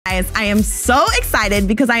guys, I am so excited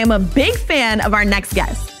because I am a big fan of our next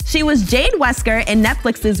guest. She was Jade Wesker in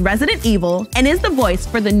Netflix's Resident Evil and is the voice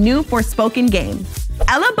for the new Forspoken game.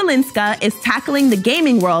 Ella Balinska is tackling the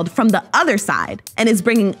gaming world from the other side and is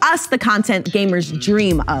bringing us the content gamers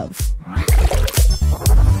dream of.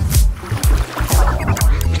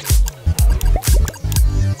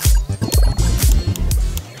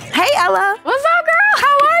 Hey, Ella. What's up, girl?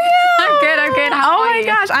 How are you? I'm good. How are you? Oh my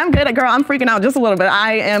gosh, I'm good, girl. I'm freaking out just a little bit.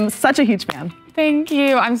 I am such a huge fan. Thank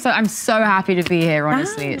you. I'm so happy to be here,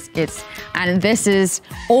 honestly. And this is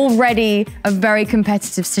already a very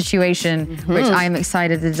competitive situation, which I am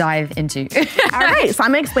excited to dive into. All right, so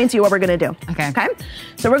I'm gonna explain to you what we're gonna do. Okay.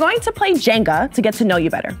 So we're going to play Jenga to get to know you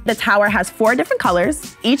better. The tower has 4 different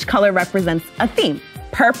colors. Each color represents a theme.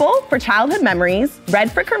 Purple for childhood memories,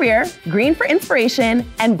 red for career, green for inspiration,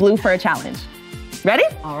 and blue for a challenge. Ready?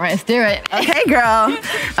 All right, let's do it. Okay, girl.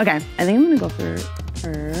 Okay, I think I'm gonna go for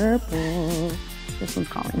purple. This one's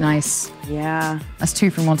calling. Nice. Yeah. That's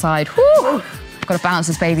 2 from one side. Whew. Got to balance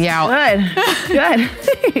this baby out.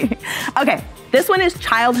 Good. Okay, this one is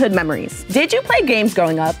childhood memories. Did you play games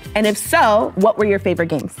growing up? And if so, what were your favorite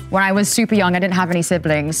games? When I was super young, I didn't have any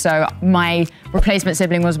siblings, so my replacement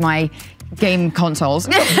sibling was my game consoles.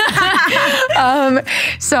 So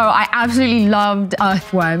I absolutely loved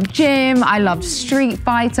Earthworm Jim. I loved Street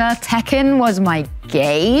Fighter. Tekken was my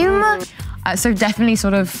game. So definitely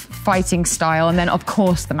sort of fighting style. And then of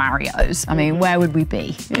course the Marios. I mean, where would we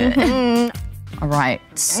be? All right,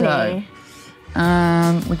 so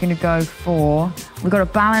we're gonna go for, we've got to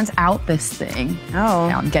balance out this thing. Oh.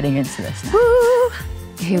 Now I'm getting into this now. Woo.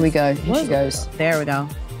 Here we go, here she goes. There we go.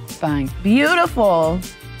 Bang. Beautiful.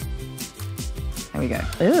 There we go.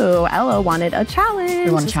 Ooh, Ella wanted a challenge.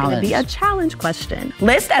 We want a It's challenge. gonna be a challenge question.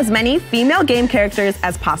 List as many female game characters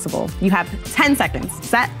as possible. You have 10 seconds.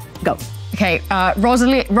 Set, go. Okay,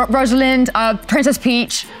 Rosalind, Princess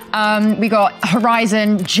Peach, we got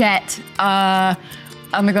Horizon, Jet, oh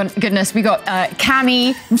my goodness, we got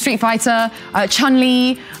Cammy from Street Fighter,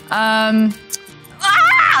 Chun-Li,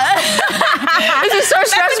 this is so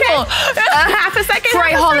stressful. Half a second.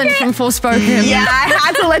 Frey Holland from Forspoken. Yeah, I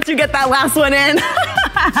had to let you get that last one in.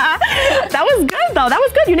 That was good though, that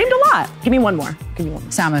was good. You named a lot. Give me one more.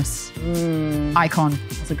 Samus, Icon.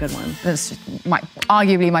 That's a good one. That's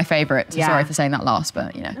arguably my favorite. Yeah. Sorry for saying that last,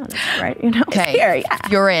 but you know. No, that's right, you know. Okay, Here, yeah.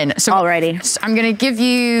 you're in. So Alrighty. So I'm gonna give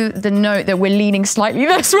you the note that we're leaning slightly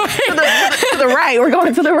this way. To the right, we're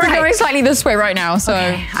going to the right. We're going slightly this way right now, so.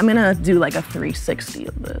 Okay, I'm gonna do like a 360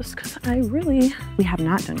 of this, because we have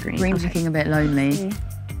not done green. Green's looking a bit lonely.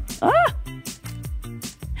 Ah!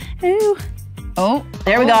 Ooh. Oh,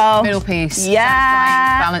 there we go. Middle piece.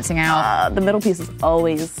 Yeah. Balancing out. The middle piece is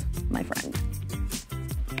always my friend.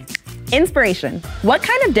 Inspiration. What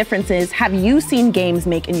kind of differences have you seen games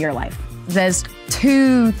make in your life? There's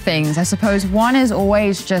 2 things, I suppose. One is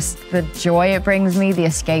always just the joy it brings me, the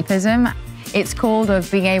escapism. It's called of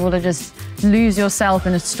being able to just lose yourself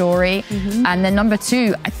in a story. And then number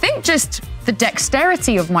 2, I think just the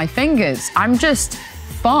dexterity of my fingers. I'm just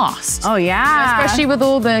fast. Oh yeah. Especially with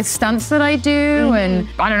all the stunts that I do and,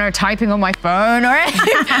 I don't know, typing on my phone or anything.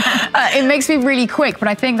 It makes me really quick, but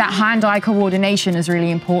I think that hand-eye coordination is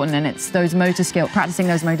really important, and it's those motor skills, practicing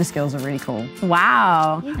those motor skills are really cool.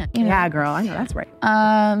 Wow. Yeah, Yeah, girl, I know that's right.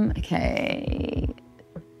 Okay.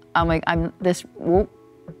 Whoop.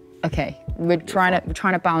 Okay, we're trying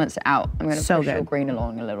to balance it out. I'm gonna push your green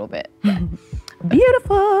along a little bit.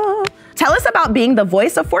 Beautiful. Tell us about being the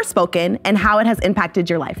voice of Forspoken and how it has impacted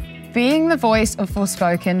your life. Being the voice of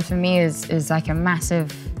Forspoken for me is like a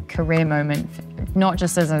massive career moment, not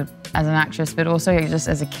just as an actress, but also just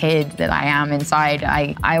as a kid that I am inside.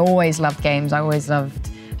 I always loved games. I always loved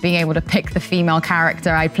being able to pick the female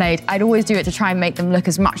character I played. I'd always do it to try and make them look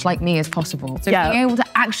as much like me as possible. So being able to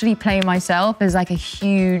actually play myself is like a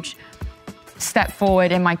huge step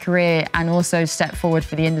forward in my career and also step forward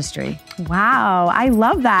for the industry. Wow, I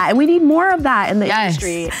love that. And we need more of that in the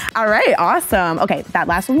industry. All right, awesome. Okay, that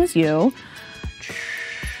last one was you.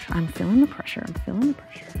 I'm feeling the pressure,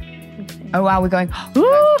 Oh wow, we're going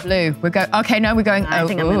blue. We're going, okay, no, we're going, I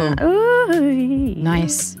think I'm gonna,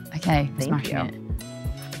 nice. Okay, smashing it.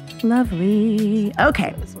 Lovely.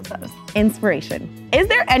 Okay, inspiration. Is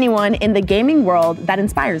there anyone in the gaming world that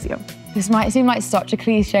inspires you? This might seem like such a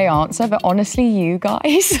cliche answer, but honestly, you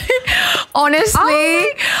guys. Honestly,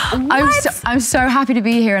 I'm so happy to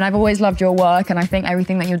be here, and I've always loved your work, and I think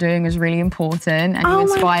everything that you're doing is really important, and you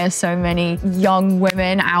inspire so many young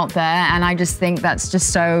women out there, and I just think that's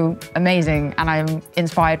just so amazing, and I'm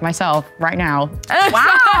inspired myself right now. Wow!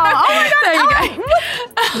 Oh my God! There you go.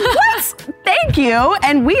 What? Thank you.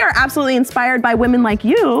 And we are absolutely inspired by women like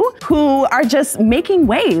you who are just making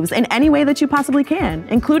waves in any way that you possibly can,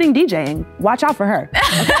 including DJing. Watch out for her.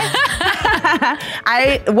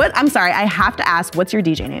 Okay? I'm sorry, I have to ask, what's your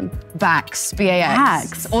DJ name? Bax,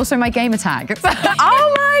 B-A-X. Also my gamer tag.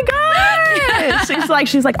 Oh my God!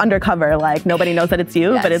 She's like undercover, like nobody knows that it's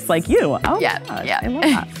you, but it's like you. Oh yeah, God, yeah. I love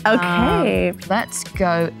that. Okay. Let's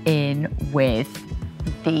go in with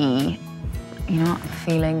the, you know, I'm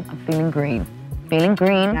feeling green. Feeling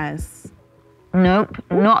green. Yes. Nope,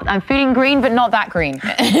 I'm feeling green, but not that green.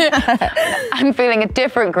 I'm feeling a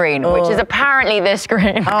different green, which is apparently this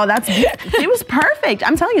green. Oh, it was perfect.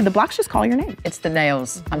 I'm telling you, the blocks just call your name. It's the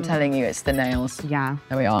nails. I'm telling you, it's the nails. Yeah.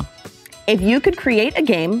 There we are. If you could create a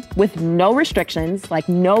game with no restrictions, like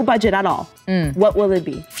no budget at all, what will it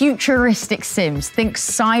be? Futuristic Sims. Think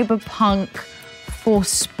cyberpunk,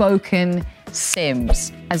 Forspoken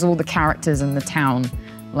Sims as all the characters in the town.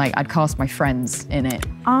 Like, I'd cast my friends in it.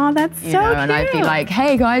 Oh, that's so cute. And I'd be like,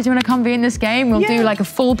 hey guys, you wanna come be in this game? We'll do like a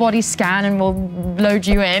full body scan and we'll load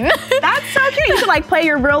you in. That's so cute. You could like play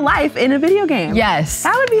your real life in a video game. Yes.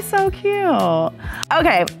 That would be so cute.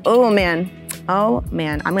 Okay, oh man,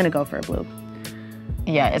 I'm gonna go for a blue.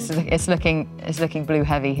 Yeah, it's looking blue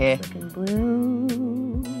heavy here. It's looking blue.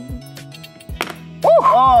 Ooh.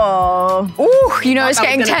 Oh. Ooh, you know it's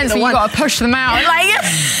getting tense, so you gotta push them out. Like,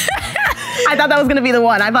 I thought that was gonna be the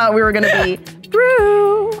one. I thought we were gonna be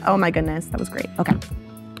through. Oh my goodness, that was great. Okay,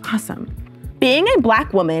 awesome. Being a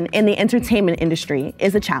Black woman in the entertainment industry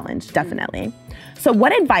is a challenge, definitely. So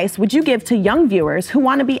what advice would you give to young viewers who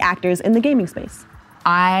wanna be actors in the gaming space?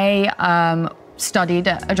 I studied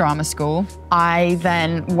at a drama school. I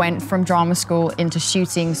then went from drama school into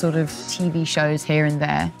shooting sort of TV shows here and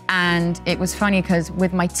there. And it was funny because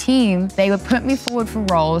with my team, they would put me forward for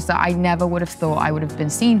roles that I never would have thought I would have been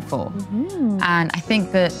seen for. And I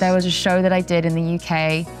think that there was a show that I did in the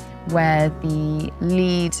UK where the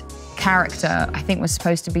lead character, I think, was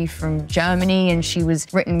supposed to be from Germany, and she was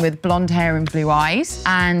written with blonde hair and blue eyes.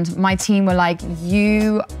 And my team were like,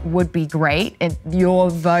 you would be great. Your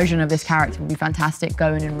version of this character would be fantastic.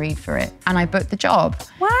 Go in and read for it. And I booked the job.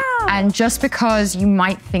 Wow. And just because you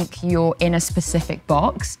might think you're in a specific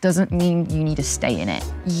box doesn't mean you need to stay in it.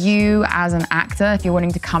 You as an actor, if you're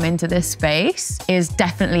wanting to come into this space, is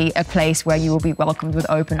definitely a place where you will be welcomed with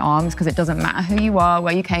open arms, because it doesn't matter who you are,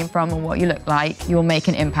 where you came from, or what you look like, you'll make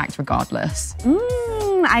an impact regardless.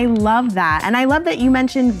 I love that. And I love that you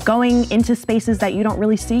mentioned going into spaces that you don't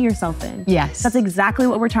really see yourself in. Yes. That's exactly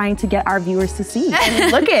what we're trying to get our viewers to see.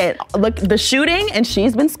 And look, the shooting, and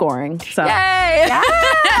she's been scoring. So. Yay!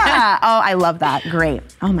 Yeah. Oh, I love that. Great.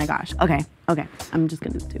 Oh my gosh. Okay. I'm just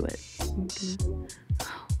gonna do it. Oh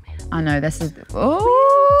man. I know, this is,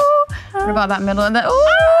 oh. What about that middle and the, I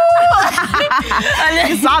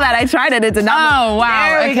saw that, I tried it, it did not. Oh,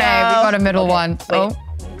 wow, okay, we got a middle one. Wait. Oh,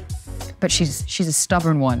 but she's a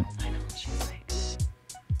stubborn one. I know,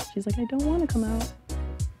 she's like, I don't want to come out.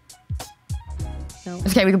 No.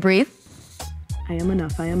 Okay, we can breathe. I am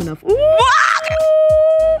enough. Ooh.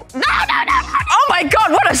 No. Oh my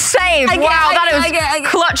God, what a save. Wow, that was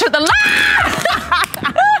clutch at the last.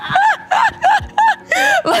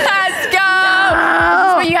 Let's go. No.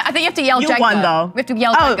 I think you have to yell Jenga. You won though. We have to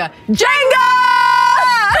yell Jenga. Jenga!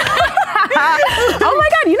 Oh my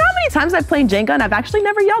God, you know how many times I've played Jenga and I've actually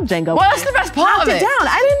never yelled Jenga? Well, that's the best part of it. Knocked it down,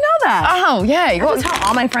 I didn't know that. Oh yeah. You gotta tell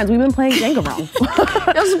all my friends we've been playing Jenga wrong.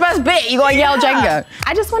 That's the best bit, you gotta yell Jenga.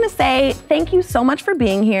 I just wanna say thank you so much for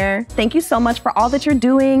being here. Thank you so much for all that you're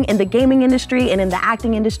doing in the gaming industry and in the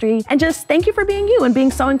acting industry. And just thank you for being you and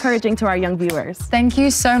being so encouraging to our young viewers. Thank you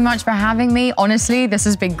so much for having me. Honestly, this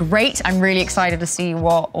has been great. I'm really excited to see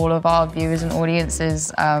what all of our viewers and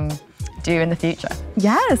audiences do in the future.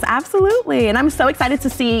 Yes, absolutely. And I'm so excited to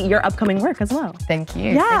see your upcoming work as well. Thank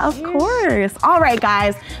you. Yeah, of course. All right,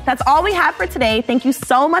 guys, that's all we have for today. Thank you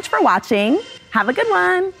so much for watching. Have a good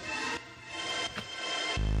one.